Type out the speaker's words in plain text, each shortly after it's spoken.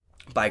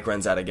Bike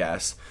runs out of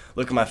gas.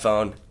 Look at my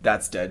phone.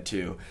 That's dead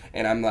too.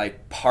 And I'm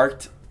like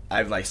parked.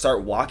 I like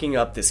start walking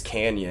up this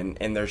canyon,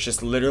 and there's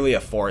just literally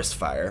a forest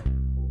fire.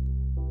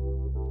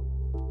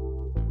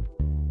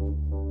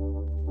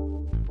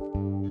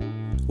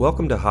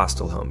 Welcome to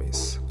Hostel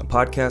Homies, a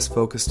podcast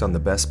focused on the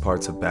best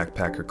parts of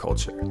backpacker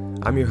culture.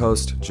 I'm your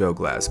host, Joe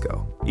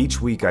Glasgow.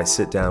 Each week I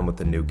sit down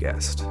with a new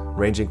guest,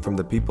 ranging from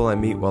the people I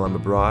meet while I'm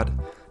abroad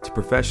to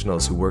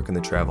professionals who work in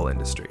the travel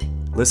industry.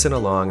 Listen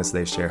along as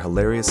they share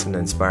hilarious and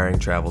inspiring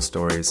travel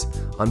stories,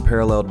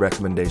 unparalleled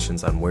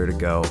recommendations on where to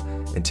go,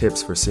 and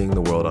tips for seeing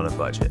the world on a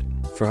budget.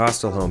 For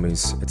Hostel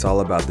Homies, it's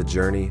all about the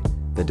journey,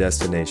 the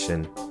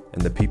destination,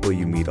 and the people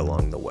you meet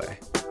along the way.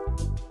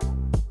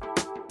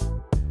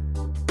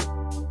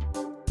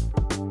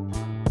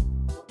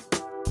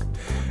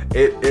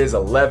 It is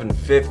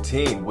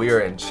 11:15. We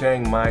are in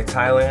Chiang Mai,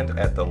 Thailand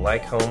at the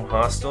Like Home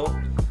Hostel.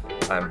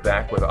 I'm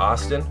back with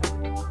Austin.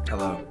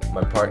 Hello.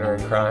 My partner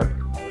in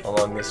crime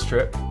along this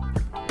trip.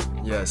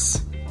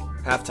 Yes.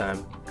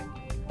 Halftime.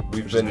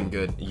 We've been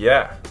good.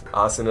 Yeah.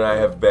 Austin and I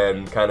have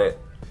been kind of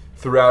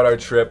throughout our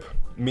trip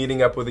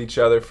meeting up with each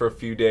other for a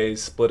few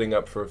days, splitting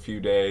up for a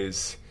few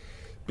days,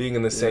 being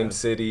in the same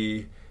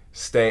city.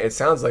 It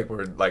sounds like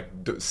we're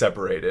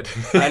separated.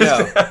 I know.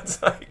 It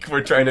sounds like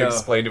we're trying to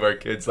explain to our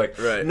kids,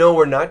 right. No,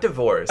 we're not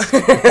divorced.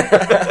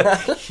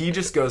 He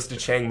just goes to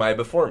Chiang Mai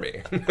before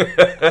me.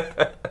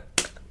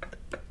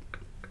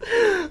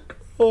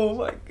 Oh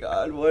my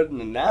God, what an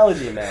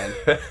analogy, man.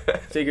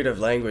 Figurative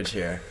language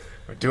here.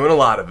 We're doing a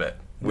lot of it.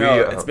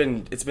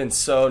 It's been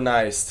so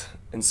nice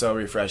and so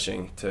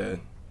refreshing to,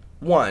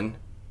 one,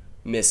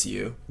 miss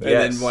you, and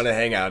then want to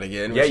hang out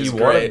again. Yeah, which is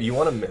great. You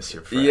want to miss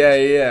your friends.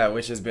 Yeah,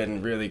 which has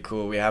been really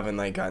cool. We haven't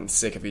gotten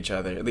sick of each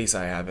other. At least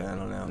I haven't. I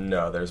don't know.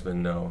 No, there's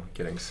been no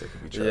getting sick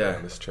of each other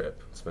on this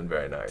trip. It's been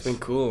very nice. It's been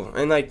cool,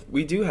 and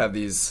we do have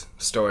these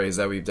stories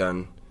that we've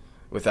done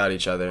without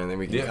each other, and then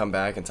we can come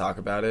back and talk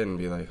about it and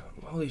be like,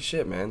 holy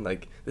shit, man,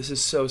 this is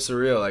so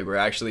surreal. We're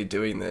actually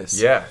doing this.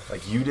 Yeah,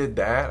 you did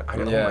that. Oh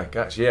my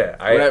gosh,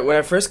 yeah. When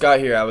I first got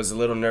here, I was a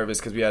little nervous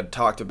because we had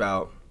talked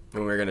about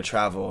when we were going to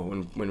travel,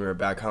 when we were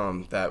back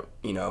home, that,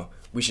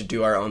 we should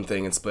do our own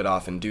thing and split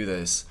off and do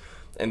this.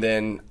 And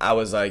then I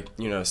was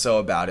so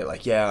about it,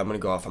 I'm going to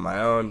go off on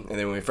my own. And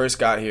then when we first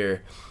got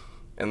here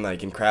and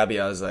in Krabi,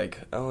 I was like,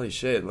 holy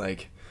shit,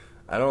 I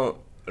don't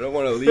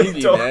want to leave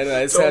you, man.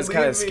 It sounds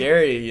kind of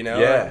scary,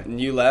 Yeah. And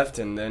you left,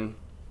 and then,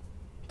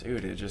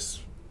 dude, it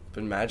just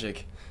been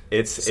magic.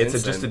 It's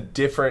just a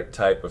different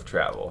type of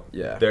travel.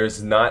 Yeah.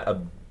 There's not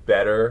a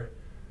better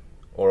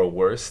or a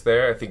worse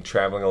there. I think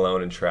traveling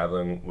alone and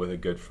traveling with a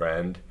good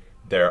friend,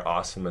 they're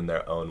awesome in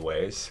their own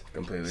ways.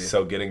 Completely.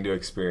 So getting to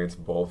experience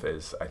both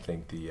is, I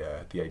think, the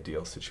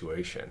ideal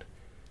situation.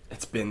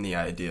 It's been the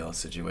ideal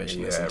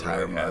situation this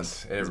entire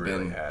month. It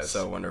really has.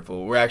 So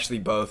wonderful. We're actually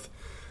both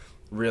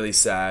really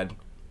sad.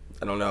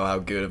 I don't know how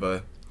good of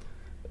a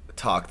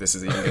talk this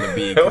is even going to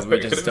be because we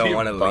just don't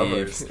want to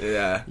leave.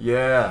 Yeah.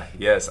 Yeah.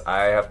 Yes,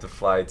 I have to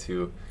fly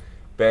to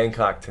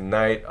Bangkok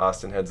tonight.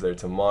 Austin heads there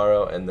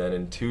tomorrow, and then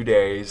in 2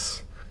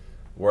 days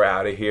we're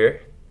out of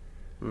here.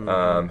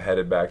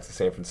 Headed back to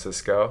San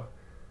Francisco,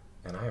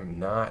 and I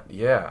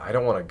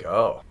don't want to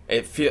go.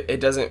 It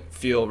doesn't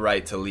feel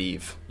right to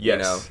leave.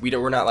 Yes.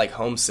 We're not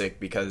homesick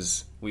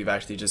because we've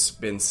actually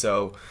just been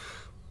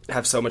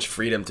have so much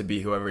freedom to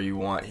be whoever you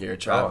want here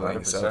traveling.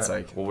 100%. So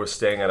it's we're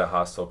staying at a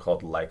hostel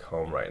called Like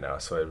Home right now,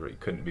 so it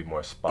couldn't be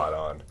more spot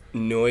on.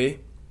 Nui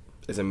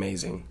is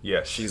amazing.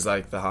 Yes. She's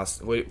the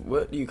hostel.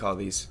 What do you call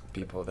these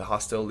people? The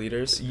hostel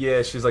leaders?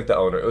 Yeah, she's the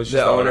owner. It was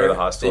just the owner of the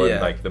hostel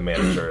and the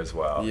manager as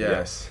well. Yeah.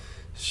 Yes.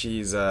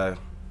 She's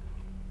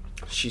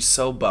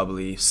so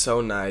bubbly,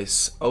 so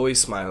nice, always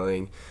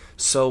smiling,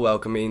 so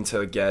welcoming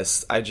to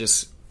guests. I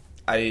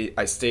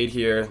stayed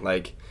here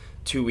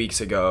 2 weeks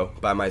ago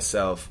by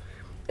myself,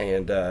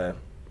 and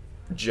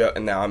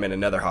now I'm in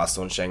another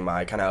hostel in Chiang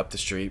Mai, kind of up the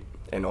street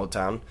in Old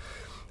Town.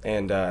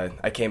 And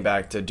I came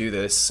back to do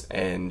this,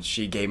 and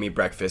she gave me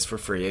breakfast for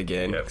free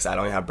again because I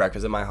don't have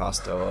breakfast at my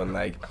hostel. And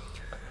I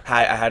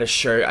had a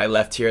shirt I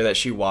left here that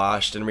she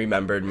washed and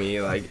remembered me.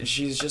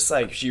 She's just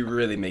she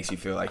really makes you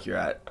feel like you're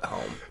at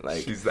home.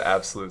 She's the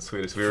absolute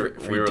sweetest. We were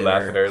dinner.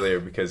 laughing earlier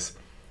because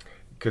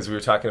we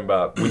were talking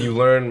about when you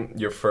learn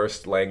your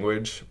first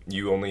language,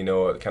 you only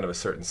know kind of a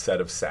certain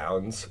set of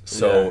sounds.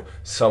 So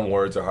some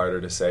words are harder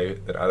to say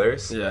than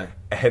others. Yeah.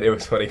 And it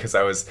was funny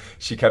because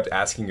she kept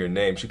asking your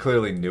name. She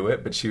clearly knew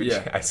it, but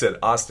I said,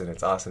 Austin,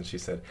 it's Austin. She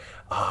said,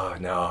 oh,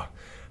 no,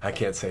 I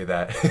can't say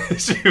that.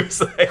 she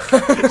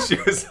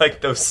was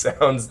like, those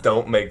sounds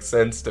don't make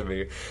sense to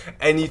me.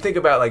 And you think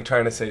about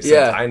trying to say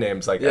some Thai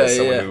names as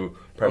someone who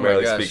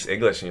primarily speaks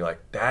English, and you're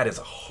like, that is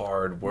a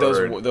hard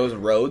word. Those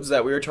roads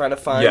that we were trying to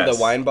find the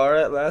wine bar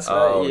at last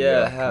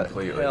night?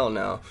 Completely. Hell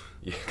no.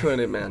 Yeah.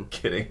 Couldn't, man.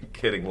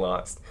 Getting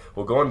lost.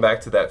 Well, going back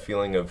to that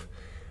feeling of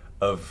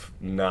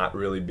not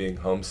really being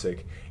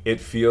homesick, it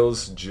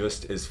feels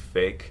just as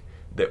fake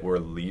that we're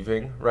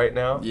leaving right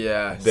now.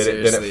 Yeah, than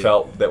it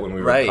felt that when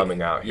we were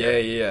coming out here.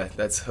 Yeah.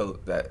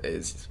 That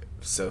is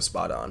so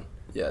spot on.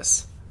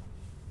 Yes.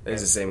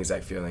 It's the same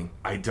exact feeling.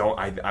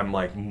 I'm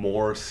like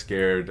more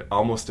scared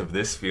almost of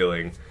this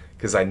feeling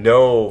because I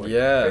know,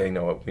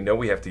 we know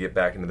we have to get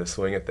back into the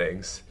swing of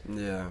things.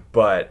 Yeah.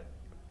 But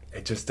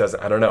it just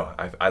doesn't. I don't know.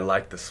 I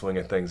like the swing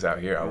of things out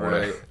here. I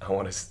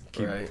want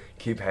to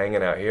keep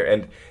hanging out here,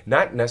 and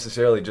not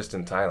necessarily just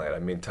in Thailand. I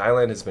mean,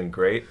 Thailand has been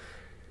great.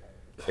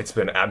 It's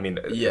been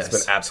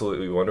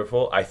absolutely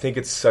wonderful. I think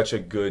it's such a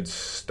good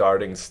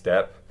starting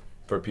step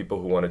for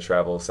people who want to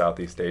travel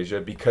Southeast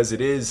Asia because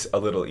it is a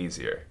little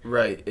easier.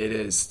 Right. It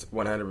is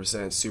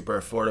 100%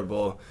 super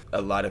affordable.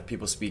 A lot of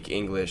people speak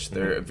English.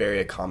 They're very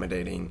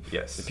accommodating.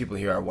 Yes. The people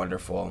here are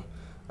wonderful.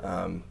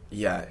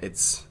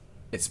 It's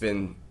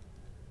been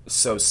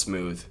so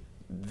smooth.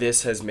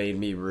 This has made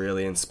me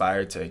really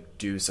inspired to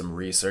do some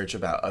research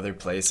about other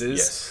places.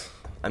 Yes.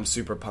 I'm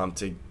super pumped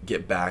to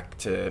get back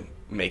to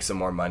make some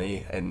more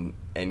money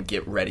and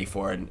get ready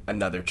for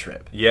another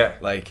trip. Yeah.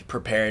 Like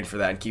preparing for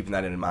that and keeping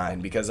that in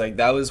mind because like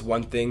that was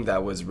one thing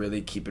that was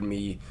really keeping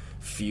me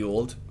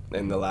fueled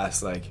in the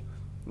last like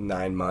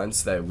 9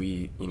 months that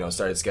we,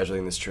 started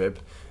scheduling this trip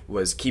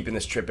was keeping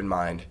this trip in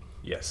mind.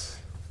 Yes.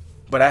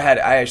 But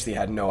I actually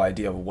had no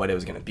idea of what it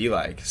was going to be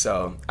like.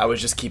 So I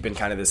was just keeping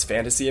kind of this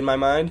fantasy in my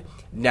mind.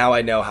 Now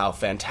I know how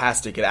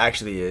fantastic it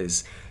actually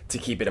is to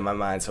keep it in my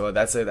mind. So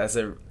that's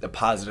a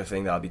positive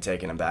thing that I'll be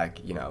taking back,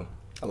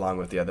 along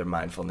with the other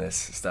mindfulness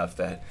stuff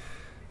that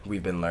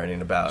we've been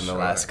learning about in the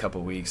last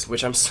couple weeks,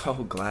 which I'm so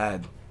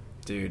glad,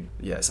 dude.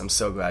 Yes, I'm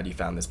so glad you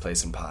found this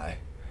place in Pai.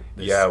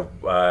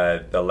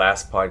 The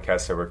last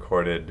podcast I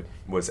recorded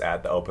was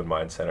at the Open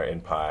Mind Center in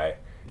Pai.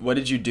 What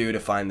did you do to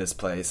find this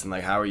place, and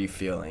like how are you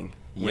feeling?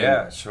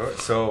 Yeah, sure.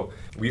 So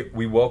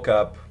we woke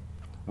up.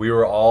 We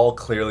were all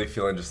clearly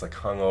feeling just like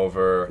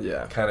hungover,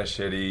 kind of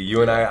shitty.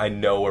 You and I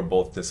know we're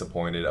both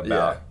disappointed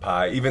about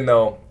Pai, even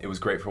though it was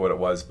great for what it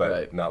was,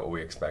 but not what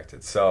we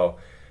expected. So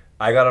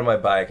I got on my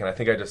bike, and I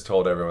think I just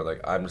told everyone,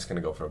 like, I'm just going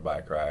to go for a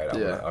bike ride.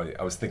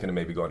 I was thinking of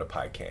maybe going to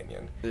Pai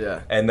Canyon.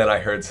 Yeah. And then I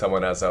heard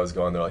someone as I was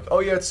going, they're like,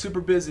 oh, yeah, it's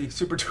super busy,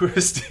 super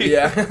touristy.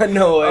 Yeah,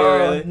 no way,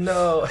 really?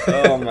 No.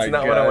 Oh, my It's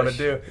not what I want to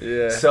do.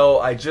 Yeah. So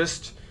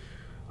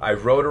I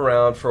rode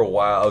around for a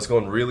while. I was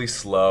going really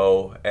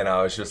slow, and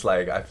I was just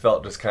like, I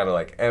felt just kind of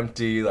like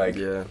empty. Like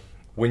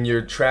when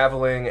you're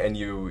traveling and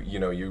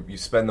you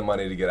spend the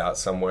money to get out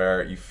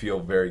somewhere, you feel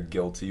very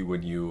guilty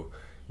when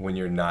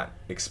you're not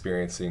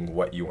experiencing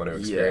what you want to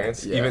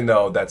experience. Even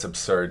though that's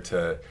absurd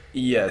to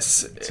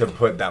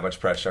put that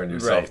much pressure on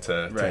yourself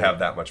to have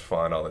that much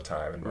fun all the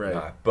time and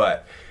whatnot.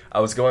 But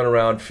I was going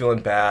around feeling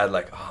bad,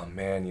 like, oh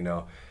man,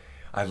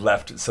 I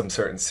left some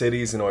certain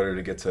cities in order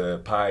to get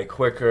to Pai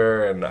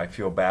quicker, and I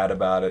feel bad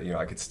about it.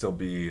 I could still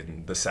be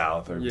in the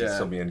south or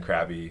still be in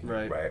Krabi,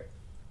 right?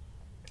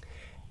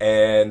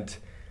 And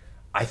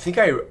I think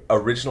I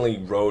originally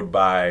rode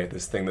by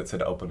this thing that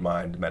said Open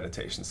Mind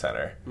Meditation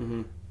Center.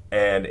 Mm-hmm.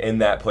 And in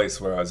that place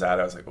where I was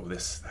at, I was like, oh,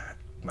 that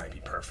might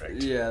be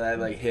perfect. Yeah, that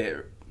like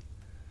hit.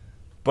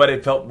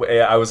 But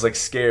I was like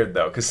scared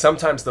though, because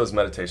sometimes those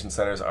meditation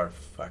centers are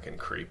fucking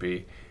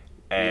creepy.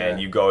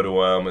 And you go to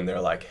them, and they're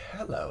like,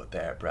 hello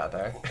there,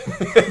 brother.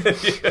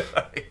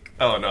 Like,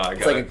 oh, no,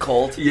 it's like a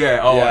cult? Yeah,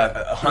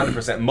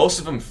 100%. Most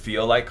of them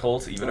feel like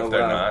cults, even if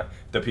they're not.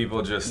 The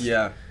people just,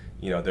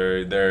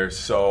 they're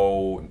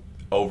so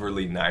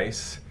overly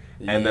nice.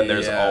 And then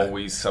there's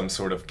always some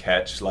sort of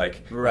catch,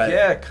 like,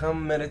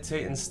 come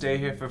meditate and stay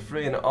here for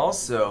free, and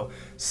also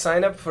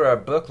sign up for our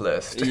book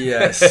list.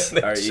 Yes,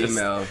 our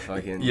email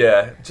fucking...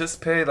 Yeah,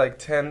 just pay like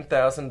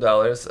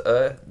 $10,000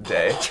 a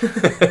day.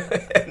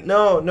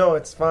 No,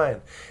 it's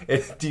fine.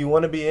 Do you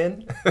want to be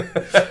in?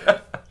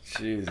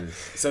 Jesus.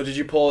 So did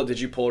you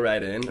pull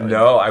right in?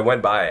 No, I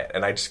went by it,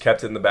 and I just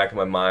kept it in the back of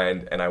my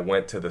mind, and I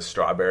went to the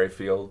strawberry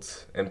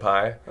fields in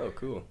Pai. Oh,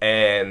 cool.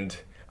 And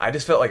I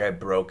just felt like I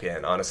broke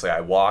in. Honestly, I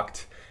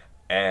walked,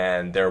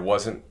 and there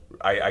wasn't...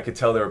 I could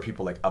tell there were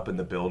people like up in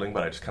the building,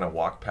 but I just kind of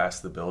walked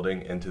past the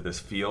building into this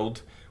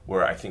field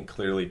where I think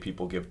clearly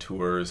people give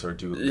tours or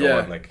go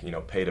and like,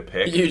 pay to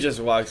pick. You just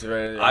walked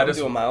right in. I just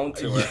do a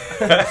mountain tour.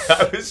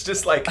 I was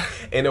just like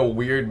in a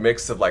weird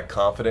mix of like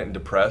confident and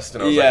depressed,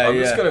 and I was like, I'm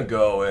just gonna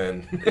go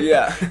in.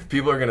 Yeah.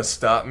 People are gonna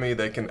stop me.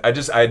 They can. I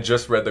had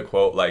just read the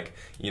quote like,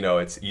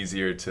 it's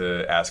easier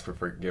to ask for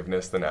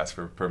forgiveness than ask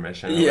for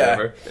permission or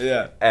whatever.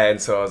 Yeah.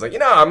 And so I was like,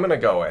 I'm gonna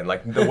go in.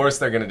 Like the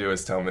worst they're gonna do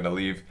is tell me to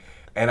leave.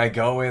 And I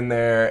go in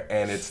there,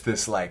 and it's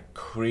this like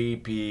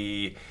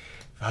creepy.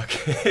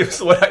 It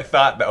was what I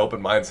thought the Open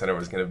Mind Center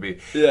was going to be.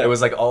 Yeah. It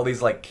was like all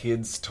these like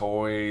kids'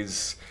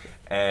 toys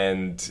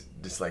and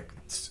just like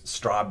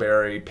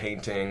strawberry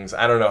paintings.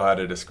 I don't know how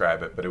to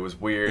describe it, but it was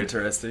weird.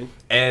 Interesting.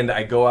 And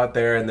I go out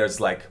there, and there's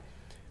like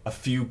a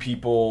few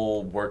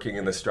people working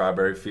in the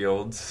strawberry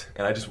fields,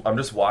 and I'm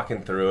just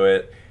walking through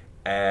it,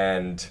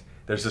 and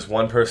there's this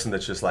one person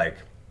that's just like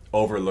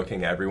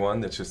overlooking everyone.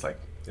 That's just like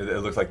it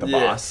looks like the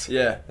boss.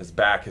 Yeah. His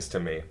back is to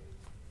me,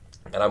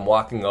 and I'm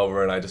walking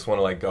over, and I just want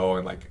to like go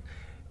and like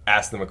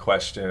ask them a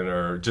question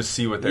or just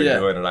see what they're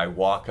doing, and I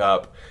walk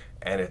up,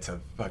 and it's a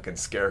fucking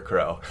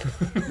scarecrow.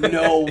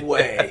 No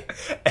way.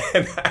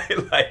 And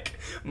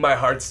my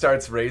heart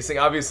starts racing.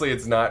 Obviously,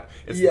 it's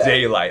Yeah.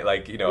 daylight.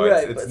 Like,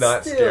 Right, it's but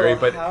not still, scary,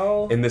 but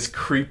how- in this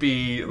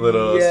creepy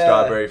little Yeah.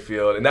 strawberry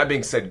field. And that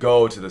being said,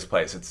 go to this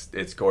place.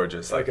 It's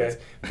gorgeous. Like, Okay. it's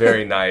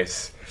very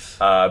nice.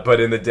 But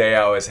in the day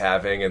I was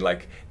having and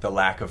like the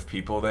lack of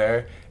people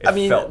there, it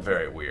felt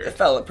very weird. It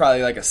felt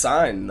probably like a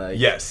sign. Like,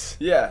 Yes.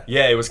 Yeah.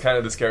 Yeah, it was kind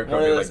of the scarecrow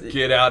One of being those- like,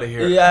 get out of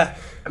here. Yeah.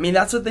 I mean,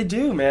 that's what they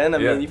do, man. I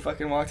Yeah. mean, you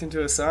fucking walked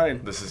into a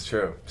sign. This is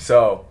true.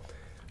 So,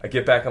 I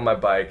get back on my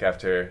bike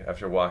after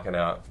walking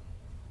out,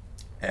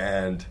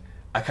 and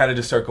I kind of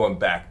just start going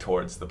back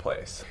towards the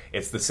place.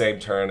 It's the same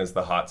turn as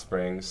the hot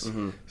springs,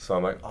 so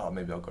I'm like, oh,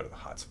 maybe I'll go to the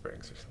hot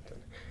springs or something.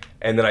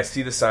 And then I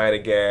see the sign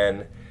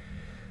again,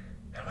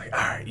 and I'm like, all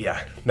right,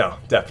 yeah, no,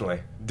 definitely.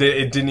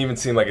 It didn't even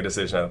seem like a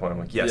decision at that point. I'm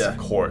like, yes, Yeah. of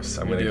course,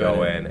 I'm going to You're go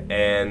doing in.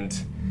 And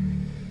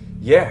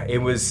yeah, it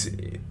was,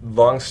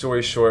 long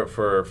story short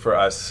for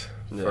us,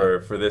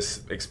 for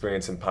this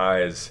experience in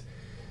Pi, is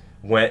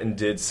went and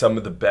did some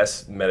of the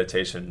best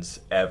meditations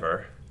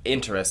ever.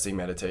 Interesting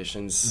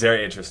meditations.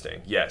 Very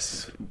interesting,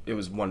 yes. It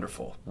was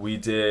wonderful. We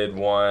did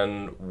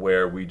one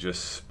where we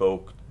just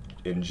spoke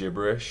in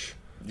gibberish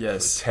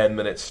Yes. for 10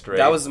 minutes straight.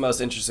 That was the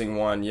most interesting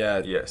one,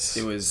 yeah. Yes.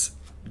 It was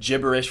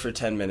gibberish for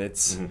 10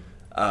 minutes.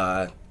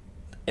 And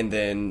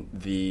then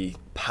the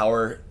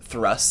power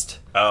thrust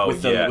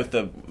with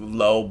the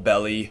low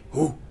belly.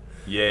 Whoo,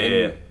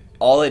 Yeah.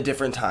 all at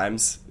different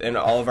times, and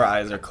all of our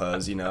eyes are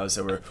closed,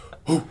 so we're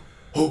whoo,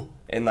 whoo,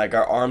 and like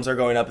our arms are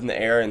going up in the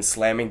air and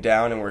slamming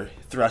down, and we're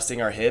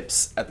thrusting our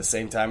hips at the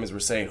same time as we're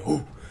saying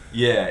whoo.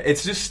 Yeah,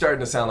 it's just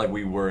starting to sound like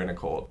we were in a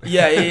cult.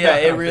 Yeah,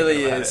 it really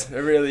Thinking about is. It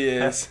really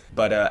is.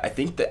 But I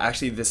think that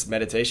actually this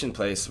meditation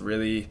place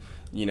really,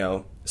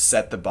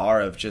 set the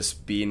bar of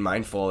just being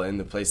mindful in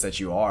the place that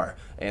you are,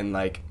 and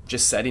like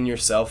just setting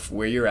yourself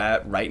where you're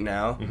at right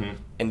now,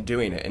 and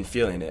doing it and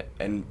feeling it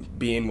and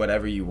being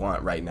whatever you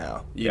want right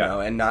now, you know,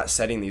 and not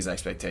setting these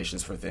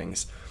expectations for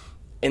things.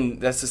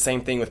 And that's the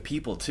same thing with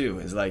people too,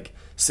 is like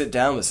sit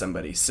down with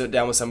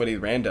somebody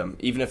random,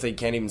 even if they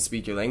can't even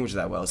speak your language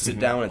that well. Sit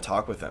down and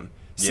talk with them.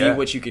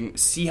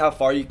 See how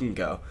far you can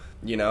go.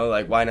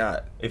 Like why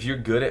not? If you're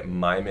good at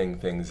miming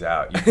things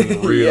out, you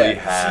can really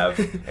have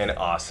an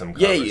awesome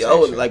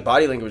conversation. Like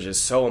body language is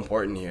so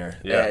important here.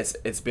 Yeah.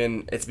 It's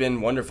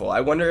been wonderful.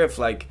 I wonder if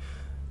like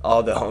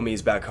all the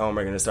homies back home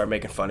are gonna start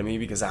making fun of me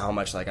because of how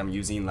much like I'm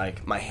using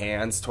like my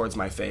hands towards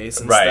my face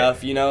and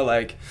stuff.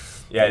 Like.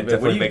 Yeah, it What are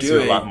definitely you makes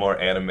doing? you a lot more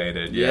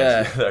animated.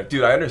 Yeah. Like,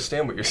 dude, I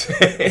understand what you're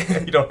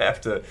saying. You don't have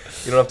to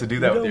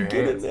do that with your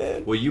hands.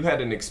 Man. Well, you had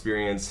an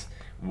experience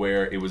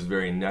where it was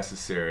very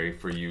necessary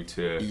for you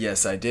to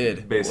Yes, I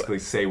did. basically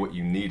say what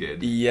you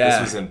needed. Yeah.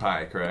 This was in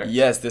Pi, correct?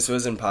 Yes, this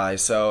was in Pi.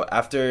 So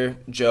after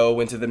Joe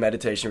went to the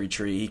meditation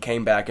retreat, he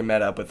came back and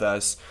met up with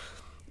us,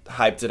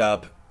 hyped it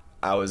up.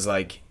 I was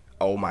like,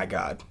 oh my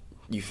God,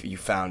 you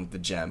found the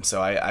gem.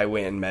 So I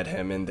went and met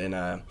him, and then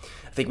I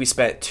think we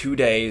spent 2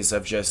 days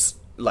of just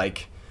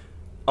like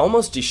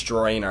almost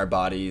destroying our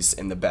bodies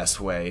in the best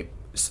way.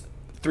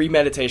 3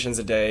 meditations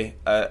a day,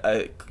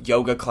 a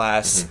yoga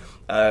class.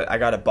 I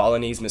got a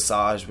Balinese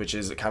massage, which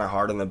is kind of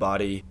hard on the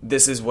body.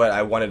 This is what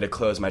I wanted to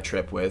close my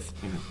trip with,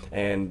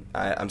 and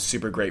I'm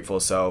super grateful.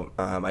 So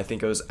I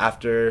think it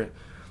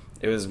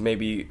was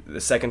maybe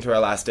the second to our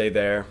last day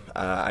there,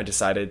 I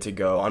decided to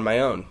go on my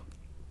own.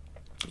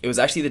 It was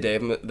actually the day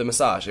of the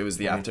massage. It was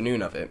the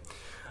afternoon of it.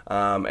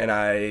 And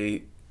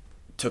I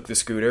took the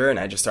scooter and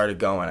I just started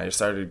going. I just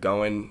started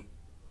going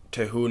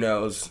to who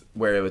knows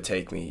where it would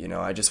take me.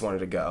 I just wanted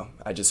to go.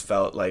 I just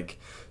felt like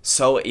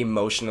so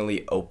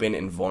emotionally open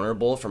and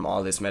vulnerable from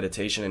all this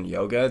meditation and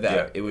yoga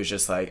that it was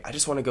just like, I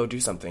just want to go do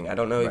something. I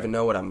don't even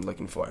know what I'm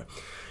looking for.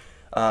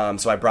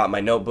 So I brought my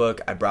notebook,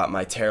 I brought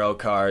my tarot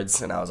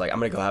cards, and I was like, I'm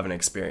going to go have an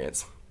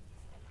experience.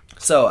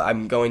 So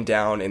I'm going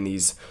down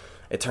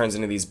it turns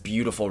into these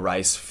beautiful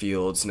rice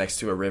fields next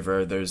to a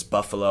river. There's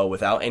buffalo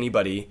without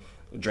anybody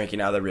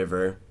drinking out of the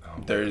river.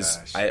 There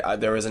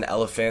was an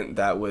elephant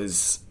that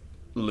was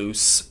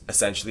loose,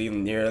 essentially,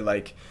 near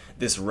like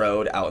this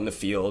road out in the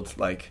field.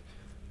 Like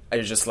I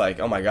was just like,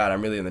 oh my God,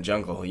 I'm really in the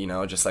jungle,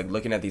 just like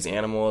looking at these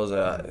animals.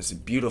 It's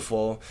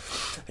beautiful.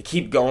 I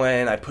keep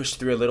going. I pushed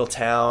through a little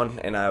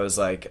town, and I was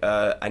like,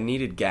 I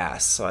needed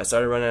gas. So I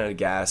started running out of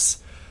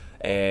gas,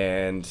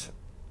 and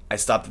I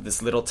stopped at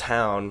this little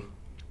town,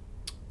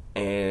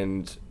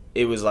 and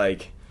it was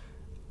like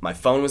my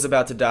phone was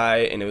about to die,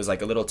 and it was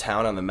like a little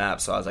town on the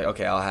map. So I was like,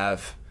 okay,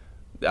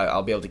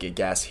 I'll be able to get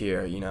gas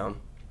here,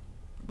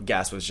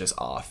 Gas was just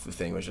off. The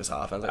thing was just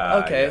off. I was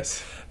like, okay.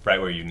 Yes. Right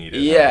where you need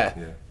it. Yeah.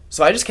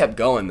 So I just kept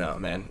going, though,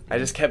 man. I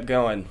just kept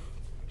going.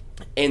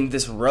 And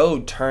this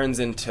road turns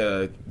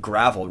into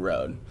gravel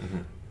road.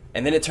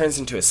 And then it turns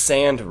into a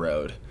sand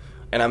road.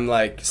 and I'm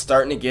like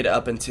starting to get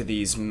up into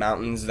these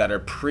mountains that are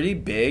pretty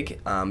big.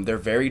 They're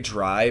very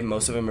dry.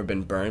 Most of them have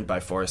been burned by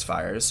forest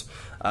fires.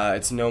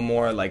 It's no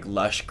more like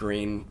lush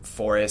green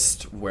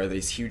forest where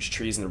these huge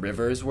trees and the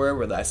rivers were,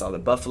 where I saw the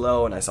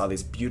buffalo and I saw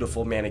these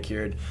beautiful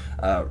manicured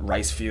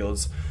rice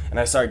fields. And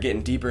I started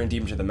getting deeper and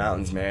deeper into the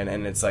mountains, man.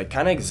 And it's like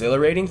kind of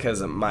exhilarating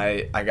because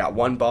I got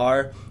one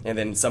bar, and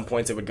then some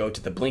points it would go to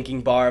the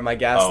blinking bar of my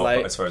gas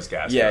light. As far as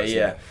gas yeah, goes.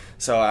 Yeah.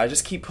 So I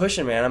just keep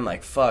pushing, man. I'm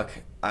like, fuck.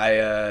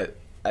 I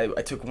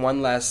took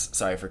one last,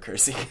 sorry for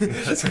cursing.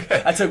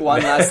 I took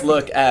one last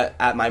look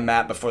at my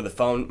map before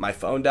my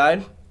phone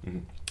died. Mm-hmm.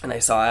 And I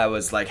saw I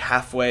was like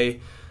halfway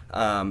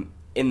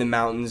in the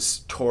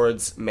mountains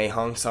towards Mae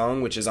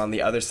Song, which is on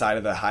the other side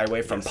of the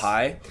highway from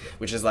Pai,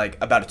 which is like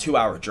about a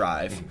 2-hour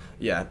drive. Mm-hmm.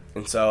 Yeah.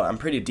 And so I'm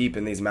pretty deep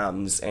in these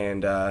mountains,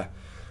 and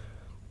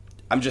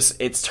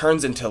it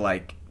turns into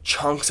like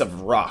chunks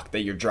of rock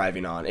that you're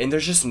driving on, and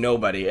there's just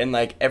nobody. And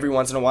like every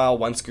once in a while,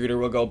 one scooter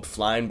will go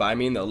flying by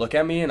me, and they'll look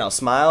at me, and I'll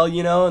smile, and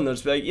they'll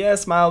just be like, yeah,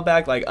 smile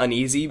back, like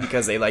uneasy,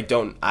 because they like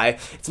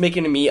it's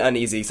making me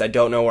uneasy because I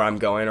don't know where I'm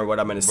going or what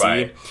I'm gonna see.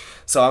 Right.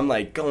 So I'm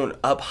like going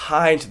up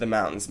high into the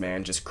mountains,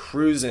 man, just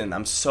cruising.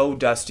 I'm so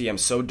dusty, I'm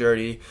so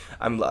dirty.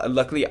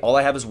 Luckily all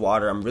I have is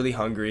water. I'm really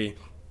hungry.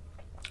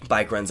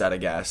 Bike runs out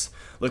of gas.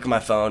 Look at my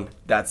phone,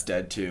 that's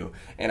dead too.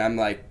 And I'm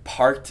like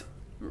parked.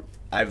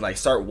 I like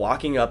start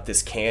walking up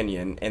this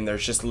canyon, and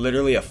there's just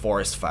literally a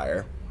forest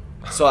fire.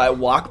 So I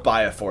walk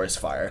by a forest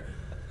fire.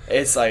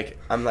 It's like,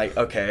 I'm like,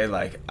 okay,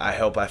 like I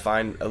hope I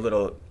find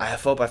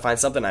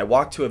something. I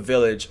walk to a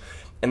village,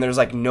 and there's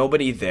like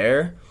nobody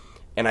there,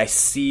 and I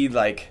see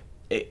like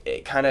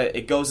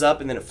it goes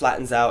up and then it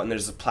flattens out, and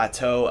there's a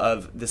plateau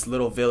of this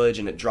little village,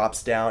 and it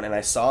drops down, and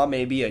I saw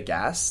maybe a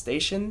gas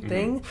station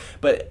thing. Mm-hmm.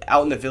 But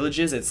out in the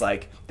villages, it's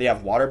like they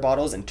have water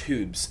bottles and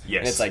tubes.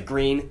 Yes. And it's like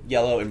green,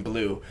 yellow, and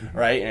blue, mm-hmm.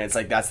 right? And it's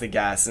like that's the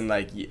gas, and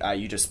like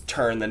you just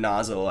turn the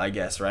nozzle, I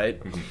guess, right?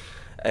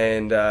 Mm-hmm.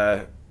 And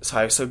so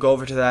I go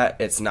over to that.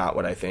 It's not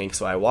what I think.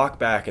 So I walk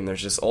back, and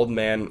there's this old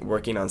man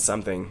working on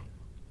something.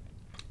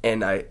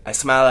 And I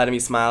smile at him, he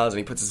smiles, and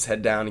he puts his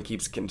head down and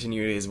keeps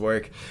continuing his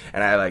work.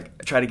 And I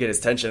like try to get his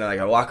attention, and like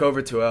I walk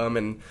over to him,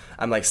 and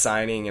I'm like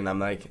signing, and I'm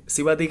like,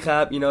 Siwadi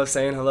Kap,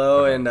 saying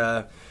hello. Uh-huh.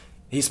 And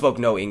he spoke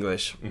no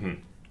English. Mm-hmm.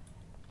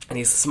 And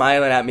he's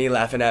smiling at me,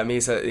 laughing at me,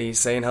 so he's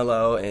saying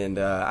hello. And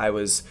I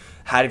was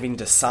having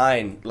to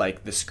sign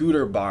like the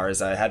scooter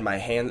bars. I had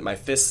my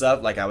fists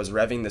up like I was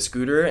revving the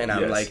scooter, and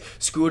I'm like,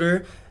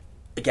 scooter,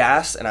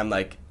 gas, and I'm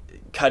like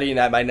cutting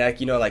at my neck,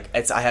 like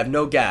I have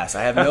no gas,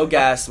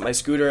 my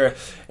scooter.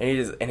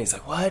 And he's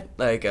like, what?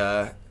 Like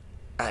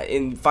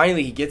and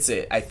finally he gets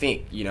it, I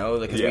think,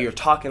 because we were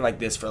talking like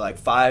this for like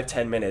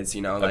 5-10 minutes,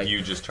 like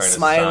you just trying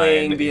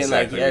smiling, to sign being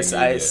exactly like, yes,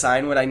 I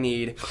sign what I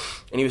need.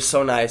 And he was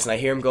so nice, and I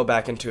hear him go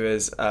back into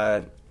his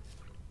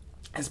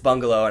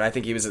bungalow, and I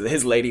think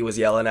his lady was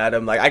yelling at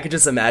him. Like, I could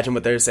just imagine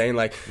what they're saying.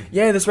 Like,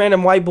 yeah, this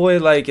random white boy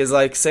like is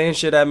like saying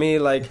shit at me,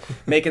 like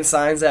making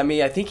signs at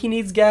me. I think he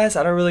needs gas.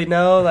 I don't really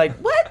know. Like,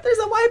 what? There's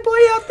a white boy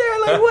out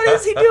there. Like, what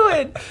is he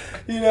doing?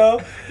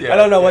 I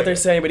don't know what they're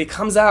saying, but he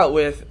comes out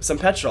with some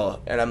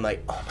petrol, and I'm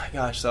like, oh my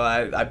gosh. So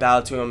I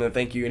bow to him and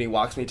thank you, and he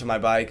walks me to my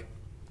bike,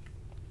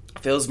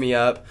 fills me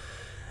up.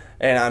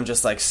 And I'm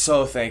just like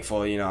so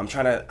thankful,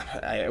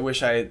 I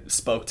wish I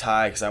spoke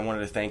Thai because I wanted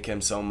to thank him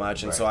so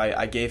much. And so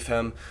I gave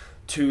him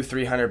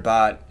 200-300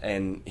 baht,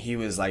 and he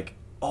was like,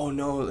 oh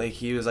no, like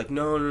he was like,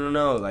 no.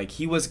 Like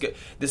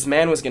this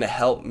man was going to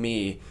help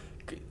me.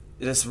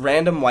 This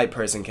random white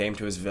person came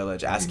to his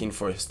village asking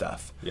for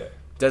stuff. Yeah.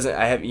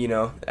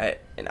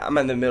 And I'm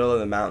in the middle of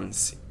the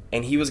mountains,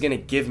 and he was going to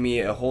give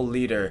me a whole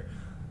liter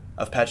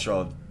of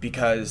petrol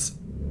because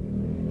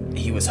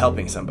he was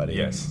helping somebody.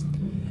 Yes.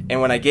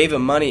 And when I gave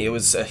him money, it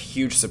was a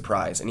huge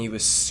surprise, and he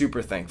was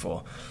super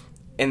thankful.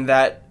 And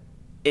that,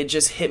 it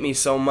just hit me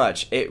so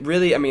much. It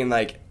really, I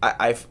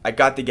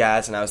got the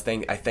gas, and I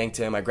thanked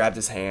him. I grabbed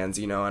his hands,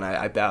 and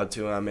I bowed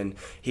to him, and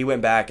he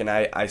went back, and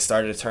I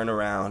started to turn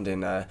around,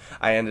 and I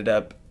ended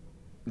up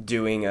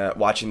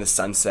watching the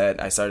sunset.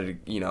 I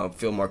started to,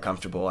 feel more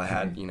comfortable. I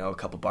had, a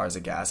couple bars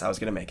of gas. I was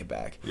going to make it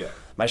back. Yeah.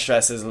 My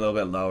stress is a little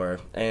bit lower.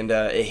 And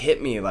it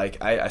hit me,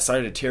 like, I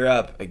started to tear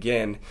up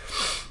again,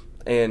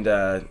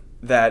 and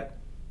that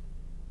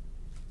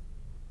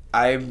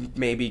I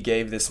maybe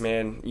gave this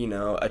man,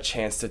 a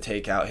chance to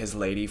take out his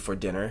lady for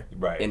dinner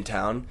in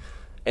town.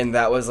 And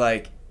that was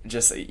like,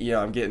 just,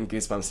 I'm getting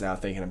goosebumps now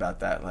thinking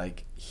about that.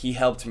 Like, he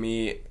helped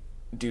me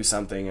do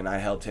something, and I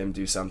helped him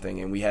do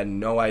something, and we had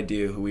no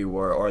idea who we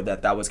were or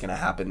that was going to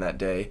happen that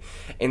day.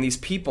 And these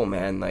people,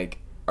 man, like,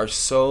 are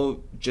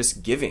so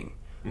just giving,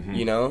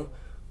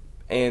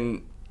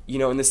 And,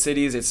 in the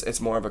cities,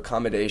 it's more of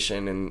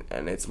accommodation,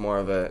 and it's more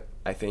of a,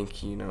 I think,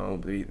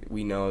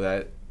 we know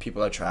that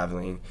people are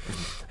traveling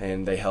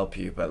and they help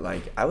you, but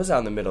like I was out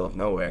in the middle of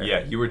nowhere.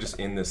 Yeah, you were just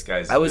in this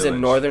guy's I was village.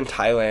 In northern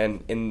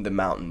Thailand in the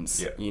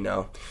mountains.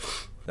 Yeah.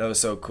 That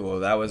was so cool.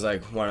 That was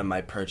like one of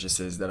my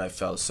purchases that I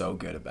felt so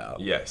good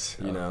about. Yes,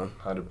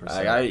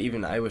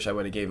 100%. I wish I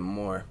would have gave him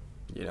more.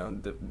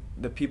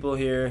 The people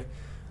here,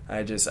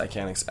 I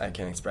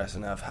can't express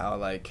enough how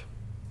like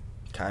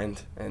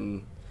kind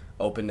and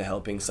open to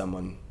helping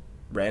someone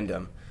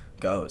random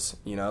goes,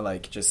 you know,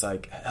 like just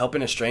like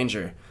helping a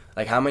stranger.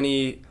 Like how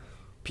many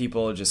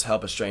people just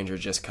help a stranger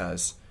just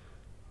cuz,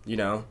 you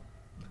know?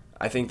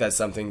 I think that's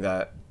something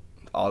that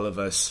all of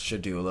us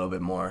should do a little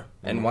bit more.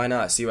 And why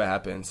not see what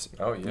happens?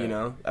 Oh yeah. You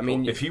know? I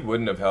mean, if he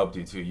wouldn't have helped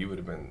you too, you would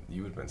have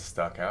been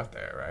stuck out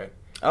there, right?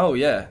 Oh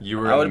yeah.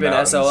 I would have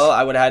been SOL.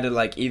 I would have had to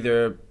like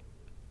either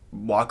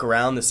walk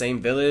around the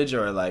same village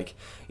or like,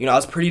 you know, I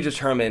was pretty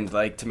determined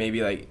like to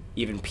maybe like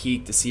even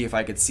peek to see if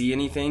I could see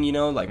anything, you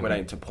know, like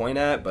what to point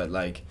at, but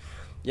like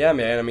yeah,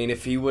 man, I mean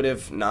if he would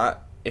have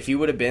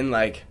been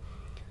like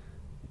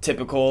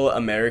typical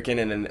American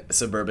in a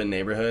suburban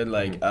neighborhood,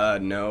 like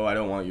no, I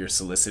don't want your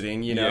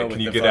soliciting, you know, can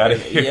you get out of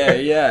here?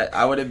 Yeah,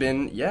 I would have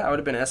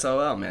been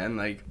SOL, man.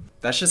 Like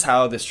that's just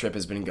how this trip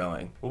has been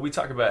going. Well, we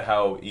talk about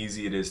how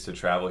easy it is to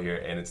travel here,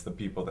 and it's the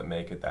people that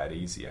make it that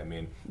easy. I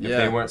mean, if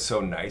they weren't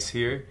so nice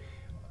here,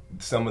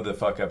 some of the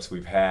fuck-ups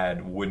we've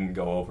had wouldn't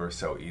go over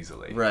so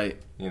easily.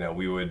 Right. You know,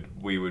 we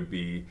would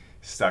be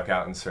stuck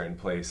out in certain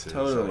places.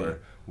 Totally. Or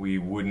we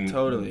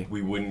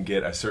wouldn't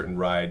get a certain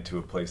ride to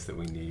a place that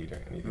we need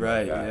or anything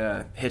right, like that.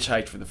 Yeah.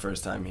 Hitchhiked for the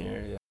first time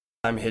here. Yeah.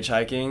 I'm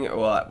hitchhiking.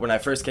 Well, when I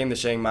first came to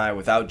Chiang Mai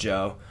without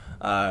Joe,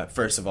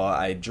 first of all,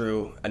 I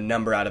drew a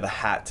number out of a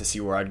hat to see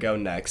where I'd go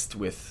next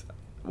with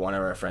one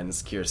of our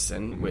friends,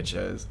 Kirsten, which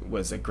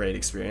was a great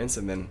experience.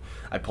 And then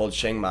I pulled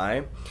Chiang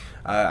Mai.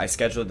 I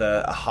scheduled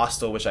a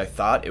hostel, which I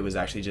thought it was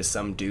actually just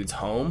some dude's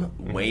home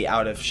way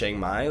out of Chiang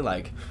Mai,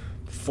 like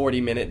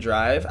 40-minute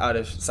drive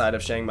outside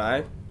of Chiang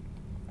Mai.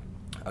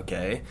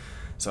 Okay,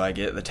 so I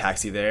get the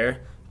taxi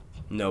there.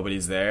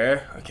 Nobody's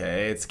there.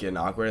 Okay, it's getting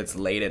awkward. It's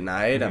late at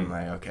night. I'm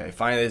like, okay.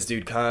 Finally, this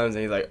dude comes,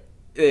 and he's like,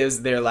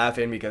 they're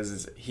laughing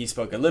because he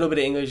spoke a little bit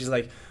of English. He's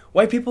like,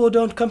 white people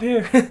don't come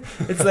here.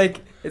 It's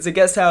like, it's a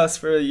guest house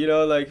for, you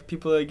know, like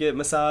people that get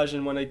massage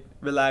and want to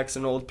relax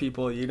and old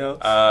people, you know?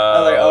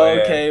 I'm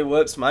like, okay,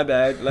 whoops, my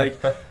bad.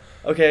 Like,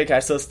 okay, can I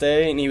still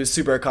stay? And he was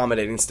super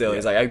accommodating still.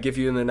 He's like, I'll give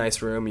you in the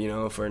nice room, you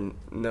know, for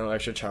no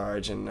extra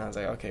charge. And I was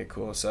like, okay,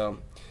 cool. So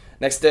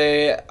next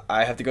day,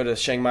 I have to go to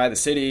Chiang Mai, the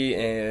city,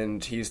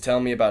 and he's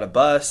telling me about a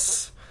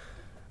bus.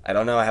 I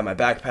don't know. I have my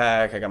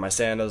backpack. I got my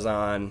sandals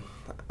on.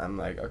 I'm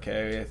like,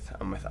 okay,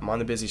 I'm on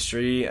the busy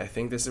street. I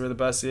think this is where the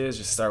bus is.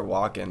 Just start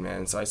walking,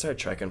 man. So I started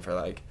trekking for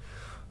like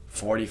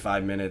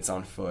 45 minutes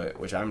on foot,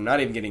 which I'm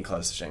not even getting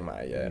close to Chiang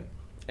Mai yet.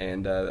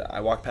 And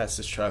I walk past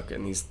this truck,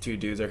 and these two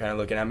dudes are kind of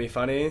looking at me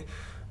funny.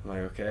 I'm like,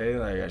 okay,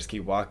 like I just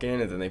keep walking,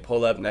 and then they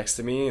pull up next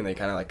to me, and they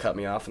kind of like cut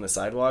me off on the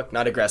sidewalk,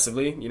 not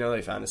aggressively, you know.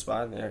 They found a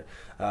spot there.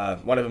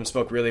 One of them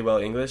spoke really well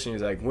English, and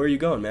he's like, "Where are you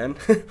going, man?"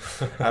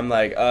 I'm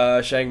like,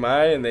 Chiang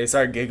Mai, and they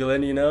start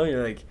giggling, you know.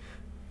 You're like,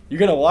 "You're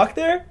gonna walk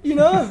there?" You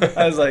know.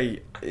 I was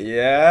like,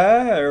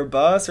 "Yeah, or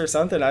bus or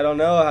something. I don't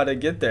know how to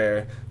get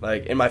there."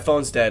 Like, and my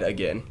phone's dead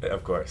again.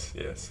 Of course,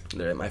 yes.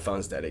 My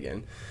phone's dead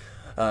again.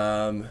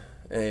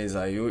 And he's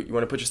like, you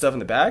want to put your stuff in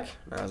the back?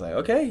 And I was like,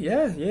 okay,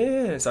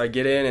 yeah. So I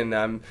get in,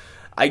 and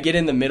I get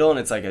in the middle, and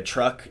it's like a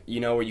truck, you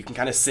know, where you can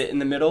kind of sit in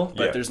the middle,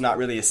 but there's not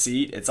really a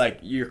seat. It's like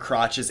your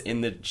crotch is in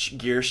the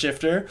gear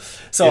shifter.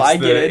 So I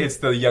get in. It's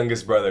the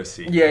youngest brother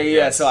seat. Yeah.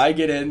 Yes. So I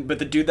get in, but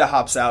the dude that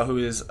hops out, who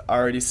is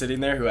already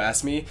sitting there, who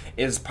asked me,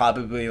 is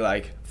probably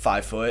like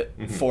 5 foot,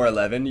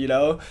 4'11", you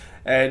know?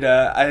 And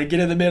I get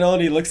in the middle,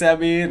 and he looks at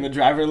me, and the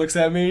driver looks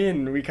at me,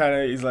 and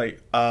he's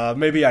like,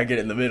 maybe I get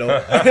in the middle.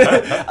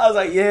 I was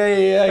like,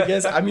 yeah, I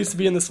guess. I'm used to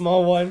being the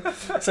small one.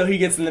 So he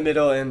gets in the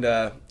middle,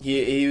 and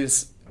he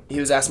was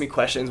asking me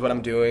questions, what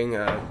I'm doing,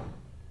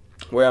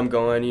 where I'm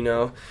going, you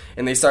know.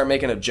 And they start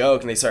making a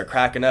joke, and they start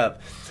cracking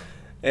up.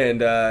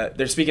 And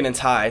they're speaking in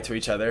Thai to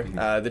each other.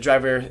 The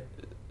driver,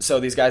 so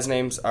these guys'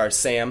 names are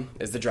Sam,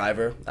 is the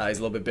driver. He's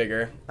a little bit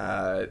bigger.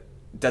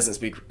 Doesn't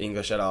speak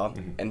English at all.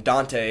 And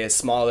Dante is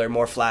smaller,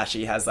 more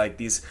flashy, has like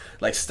these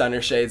like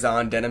stunner shades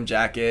on, denim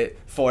jacket,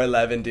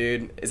 4'11",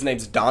 dude. His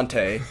name's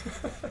Dante.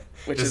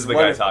 Which this is the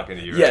guy talking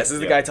to you, right? Yes, this is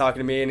the guy talking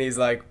to me, and he's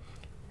like,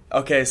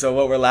 okay, so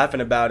what we're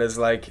laughing about is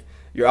like,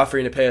 you're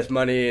offering to pay us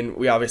money, and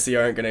we obviously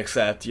aren't going to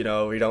accept, you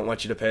know, we don't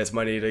want you to pay us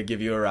money to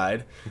give you a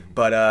ride.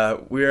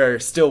 But we are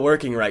still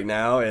working right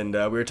now, and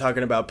we were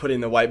talking about putting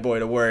the white boy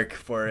to work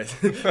for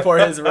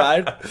his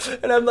ride.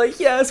 And I'm like,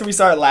 yeah. So we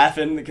started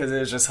laughing because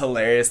it was just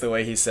hilarious the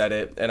way he said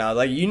it. And I was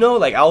like, you know,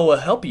 like, I will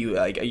help you.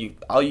 Like,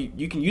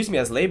 you can use me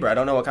as labor. I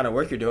don't know what kind of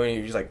work you're doing.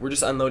 And he's like, we're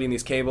just unloading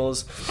these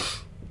cables.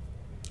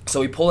 So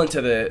we pull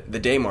into the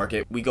day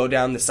market. We go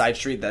down the side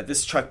street that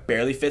this truck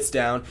barely fits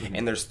down,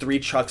 and there's 3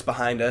 trucks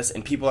behind us,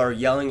 and people are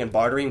yelling and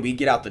bartering. We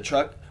get out the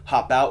truck,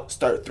 hop out,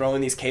 start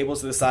throwing these cables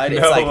to the side.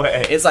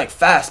 It's like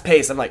fast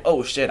paced. I'm like,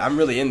 oh shit, I'm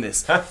really in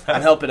this.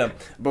 I'm helping them.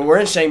 But we're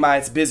in Chiang Mai.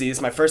 It's busy. It's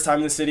my first time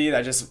in the city.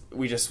 I just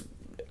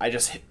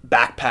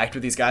backpacked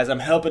with these guys. I'm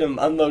helping them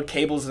unload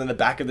cables in the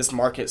back of this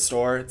market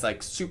store. It's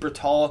like super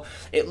tall.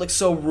 It looks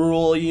so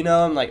rural, you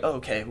know. I'm like, oh,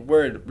 okay,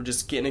 we're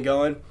just getting it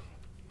going.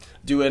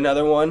 Do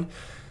another one.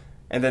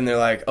 And then they're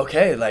like,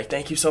 okay, like,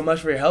 thank you so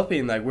much for your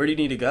helping. Like, where do you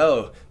need to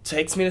go?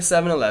 Takes me to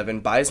 7-Eleven,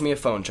 buys me a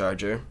phone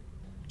charger,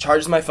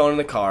 charges my phone in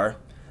the car.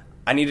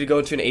 I need to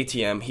go to an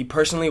ATM. He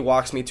personally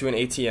walks me to an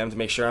ATM to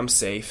make sure I'm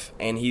safe,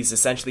 and he's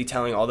essentially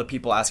telling all the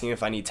people asking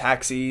if I need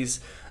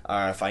taxis,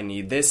 or if I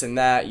need this and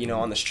that, you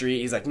know, on the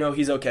street. He's like, no,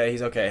 he's okay. He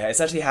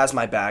essentially has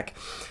my back.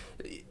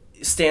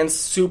 Stands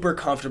super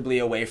comfortably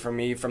away from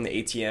me from the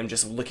ATM,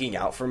 just looking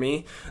out for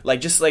me.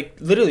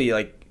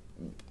 Literally,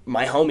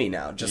 my homie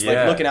now, just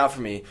looking out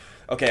for me.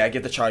 Okay, I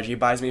get the charger. He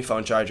buys me a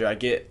phone charger. I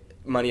get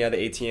money out of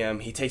the ATM.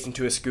 He takes him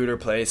to a scooter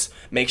place,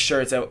 makes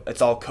sure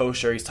it's all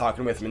kosher. He's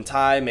talking with him in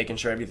Thai, making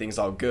sure everything's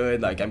all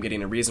good. Like, I'm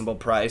getting a reasonable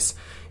price.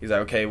 He's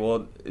like, okay,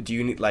 well, do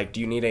you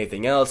need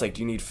anything else? Like,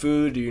 do you need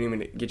food? Do you need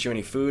me to get you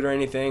any food or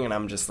anything? And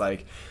I'm just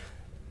like,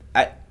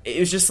 it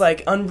was just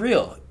like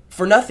unreal.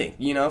 For nothing,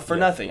 you know,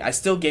 nothing. I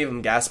still gave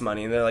him gas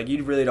money, and they're like,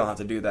 you really don't have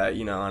to do that,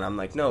 you know. And I'm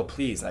like, no,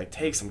 please, like,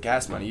 take some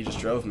gas money. You just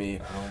drove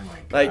me. Oh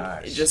my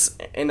gosh.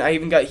 Like, and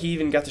he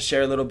even got to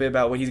share a little bit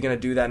about what he's gonna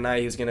do that night.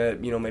 He was gonna,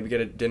 you know, maybe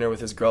get a dinner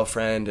with his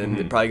girlfriend,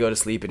 and probably go to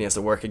sleep, and he has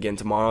to work again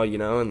tomorrow, you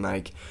know. And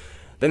like,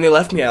 then they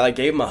left me. I like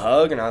gave him a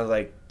hug, and I was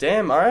like,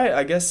 damn, all right,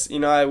 I guess, you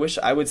know, I wish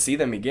I would see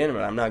them again,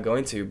 but I'm not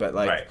going to. But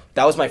like,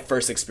 that was my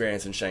first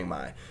experience in Chiang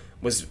Mai.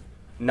 Was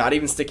not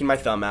even sticking my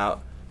thumb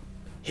out,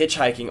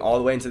 hitchhiking all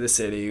the way into the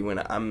city when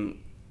I don't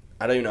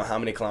even know how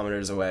many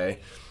kilometers away.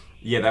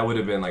 Yeah, that would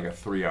have been like a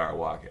 3-hour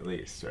walk at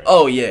least, right?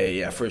 Oh,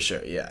 yeah, for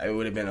sure. Yeah, it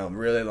would have been a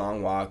really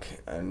long walk.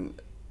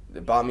 And they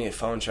bought me a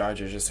phone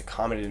charger, just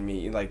accommodated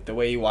me. Like, the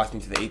way he walked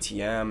me to the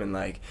ATM and,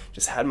 like,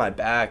 just had my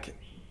back.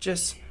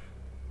 Just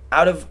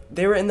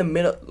they were in the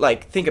middle.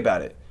 Like, think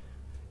about it.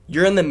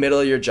 You're in the middle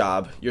of your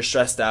job. You're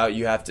stressed out.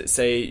 You have to,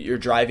 say you're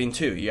driving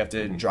too. You have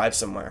to drive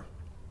somewhere.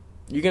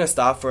 You're going to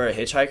stop for a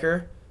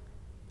hitchhiker?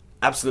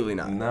 Absolutely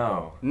not.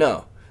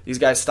 No. These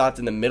guys stopped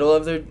in the middle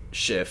of their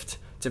shift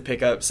to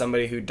pick up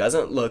somebody who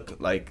doesn't look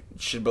like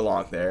should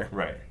belong there.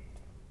 Right.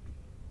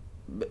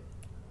 But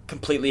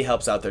completely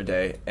helps out their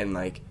day and,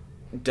 like,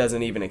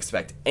 doesn't even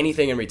expect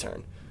anything in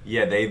return.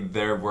 Yeah,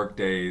 their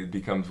workday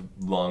becomes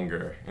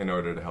longer in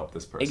order to help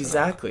this person.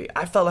 Exactly.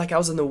 I felt like I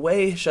was in the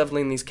way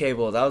shoveling these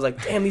cables. I was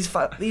like, damn,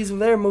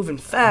 they're moving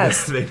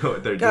fast. They know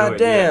what they're doing. God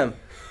damn.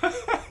 Yeah.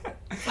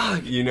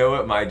 Fuck. You know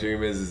what my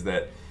dream is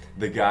that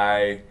the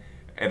guy...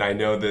 And I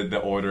know that the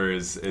order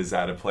is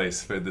out of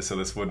place for this, so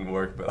this wouldn't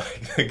work. But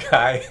like the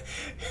guy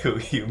who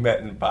you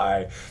met in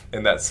Pai,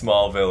 in that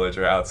small village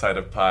or outside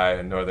of Pai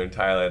in northern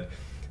Thailand,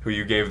 who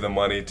you gave the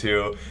money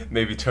to,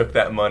 maybe took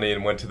that money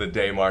and went to the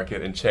day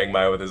market in Chiang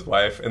Mai with his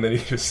wife, and then he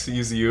just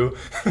sees you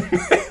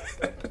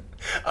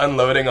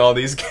unloading all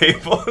these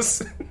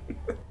cables.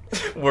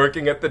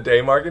 Working at the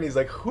day market, he's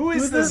like, Who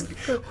is this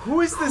guy?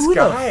 Who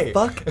the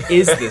fuck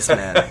is this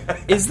man?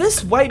 Is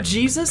this white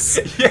Jesus?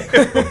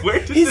 Yeah,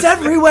 he's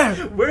everywhere.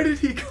 Where did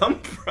he come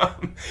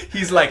from?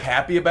 He's like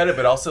happy about it,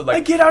 but also like, I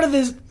get out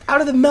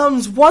of the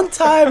mountains one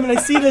time and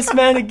I see this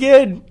man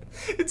again.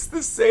 It's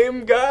the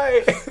same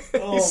guy.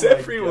 He's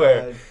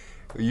everywhere.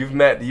 God. You've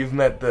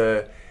met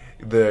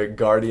the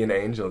guardian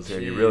angels here.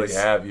 Jeez. You really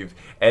have.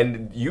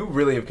 You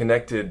really have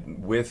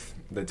connected with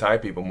the Thai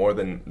people more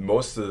than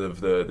most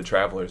of the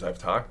travelers I've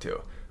talked to.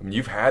 I mean,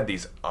 you've had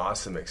these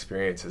awesome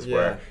experiences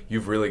where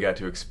you've really got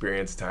to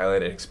experience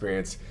Thailand and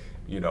experience,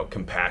 you know,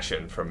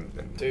 compassion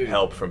and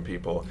help from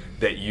people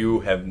that you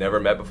have never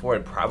met before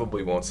and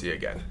probably won't see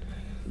again.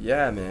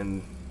 Yeah,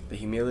 man. The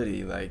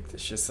humility, like,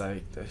 it's just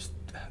like the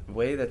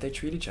way that they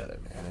treat each other,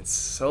 man. It's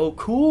so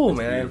cool, it's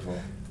man.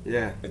 Beautiful.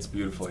 Yeah, it's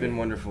beautiful. It's been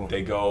wonderful.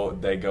 They go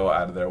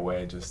out of their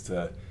way just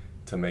to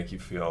make you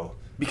feel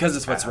because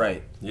it's what's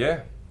right.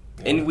 Yeah.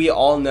 And we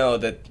all know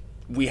that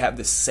we have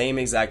the same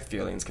exact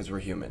feelings because we're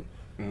human.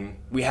 Mm-hmm.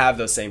 We have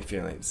those same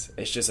feelings.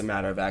 It's just a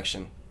matter of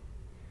action.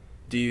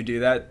 Do you do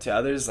that to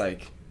others?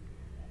 Like,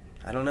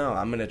 I don't know.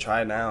 I'm gonna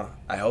try now.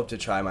 I hope to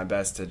try my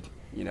best to,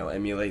 you know,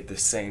 emulate the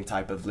same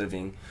type of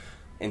living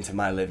into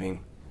my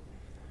living,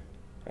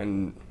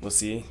 and we'll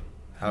see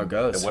how it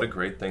goes. And what a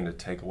great thing to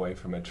take away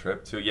from a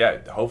trip too.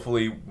 Yeah,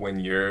 hopefully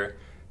when you're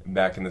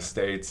back in the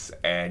States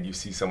and you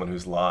see someone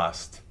who's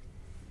lost,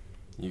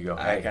 you go,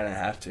 hey, I kind of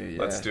have to,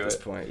 let's do at this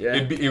it. point. Yeah.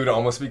 It would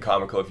almost be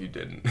comical if you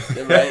didn't.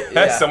 Right?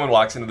 Yeah. Someone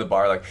walks into the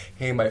bar like,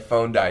 hey, my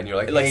phone died, and you're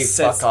like, hey,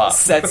 fuck off.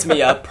 Sets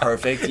me up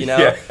perfect, you know?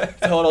 Yeah.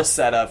 Total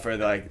setup for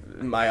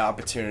my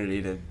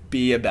opportunity to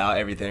be about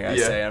everything I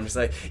say. I'm just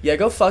like, yeah,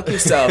 go fuck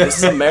yourself. This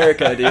is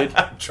America, dude.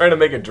 I'm trying to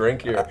make a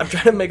drink here. I'm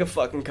trying to make a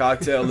fucking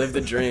cocktail, live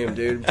the dream,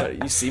 dude.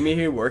 You see me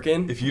here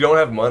working? If you don't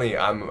have money,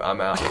 I'm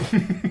out.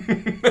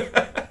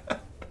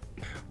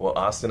 Well,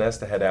 Austin has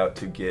to head out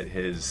to get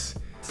his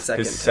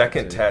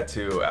second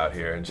tattoo out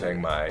here in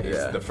Chiang Mai.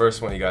 The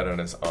first one he got on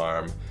his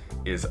arm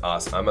is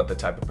awesome. I'm not the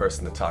type of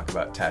person to talk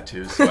about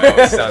tattoos, so I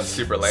always sound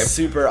super lame.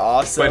 Super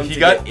awesome. But he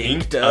got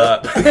inked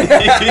up.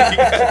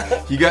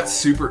 He got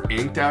super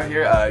inked out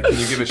here. Can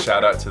you give a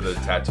shout out to the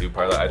tattoo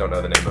parlor? I don't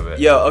know the name of it.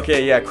 Yo,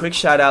 okay, yeah. Quick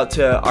shout out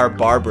to our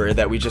barber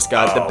that we just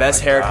got the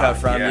best haircut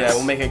from. Yes. Yeah,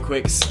 we'll make it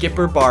quick.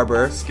 Skipper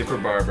Barber. Skipper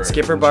Barber.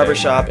 Skipper Barber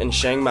Shop in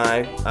Chiang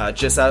Mai,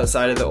 just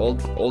outside of the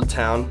old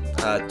town.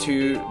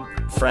 Two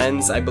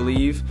friends, I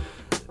believe.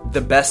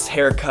 The best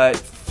haircut,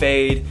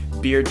 fade,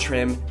 beard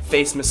trim,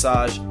 face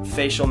massage,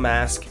 facial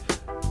mask,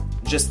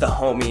 just the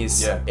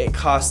homies. Yeah. It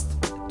cost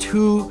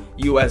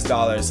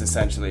 $2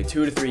 essentially, $2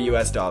 to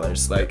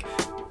 $3. Like,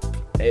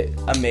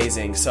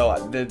 amazing. So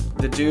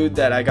the dude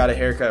that I got a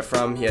haircut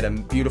from, he had a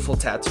beautiful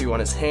tattoo on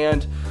his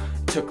hand.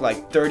 Took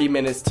like 30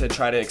 minutes to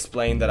try to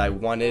explain that I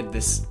wanted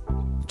this,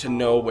 to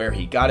know where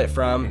he got it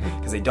from,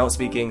 because they don't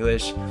speak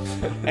English.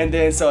 And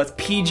then so it's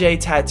PJ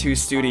Tattoo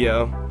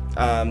Studio.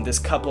 This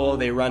couple,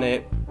 they run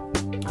it.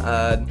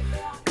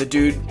 The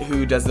dude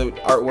who does the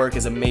artwork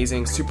is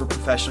amazing, super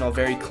professional,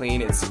 very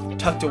clean. It's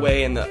tucked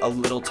away in a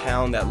little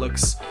town that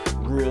looks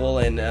rural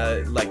and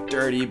like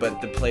dirty,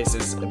 but the place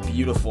is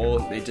beautiful.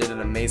 They did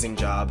an amazing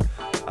job.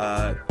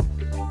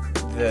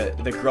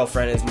 The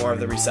girlfriend is more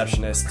of the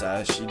receptionist.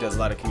 She does a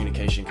lot of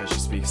communication because she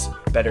speaks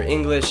better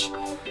English.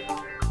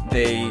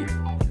 They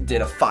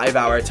did a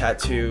 5-hour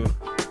tattoo.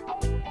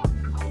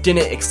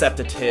 Didn't accept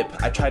a tip.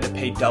 I tried to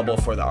pay double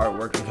for the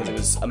artwork because it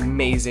was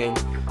amazing.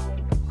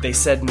 They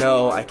said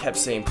no. I kept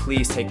saying,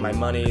 please take my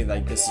money.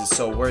 Like, this is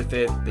so worth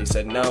it. They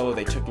said no.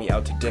 They took me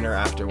out to dinner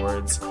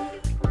afterwards.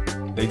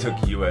 They took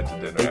you out to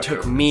dinner. They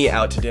took me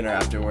out to dinner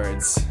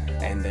afterwards.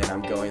 And then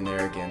I'm going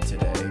there again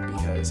today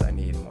because I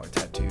need more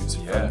tattoos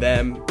from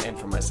them and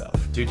for myself.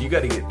 Dude, you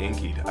gotta get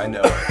inkied. I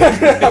know.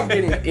 I'm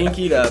getting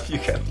inkied up. You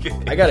gotta get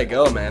inkied. I gotta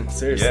go, man.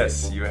 Seriously.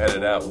 Yes, you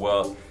headed out.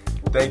 Well,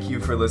 thank you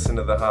for listening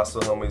to the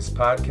Hostel Homies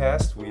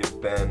podcast. We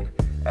have been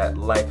at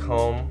Like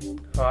Home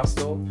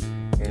Hostel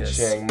in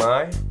Chiang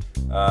Mai.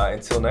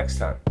 Until next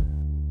time.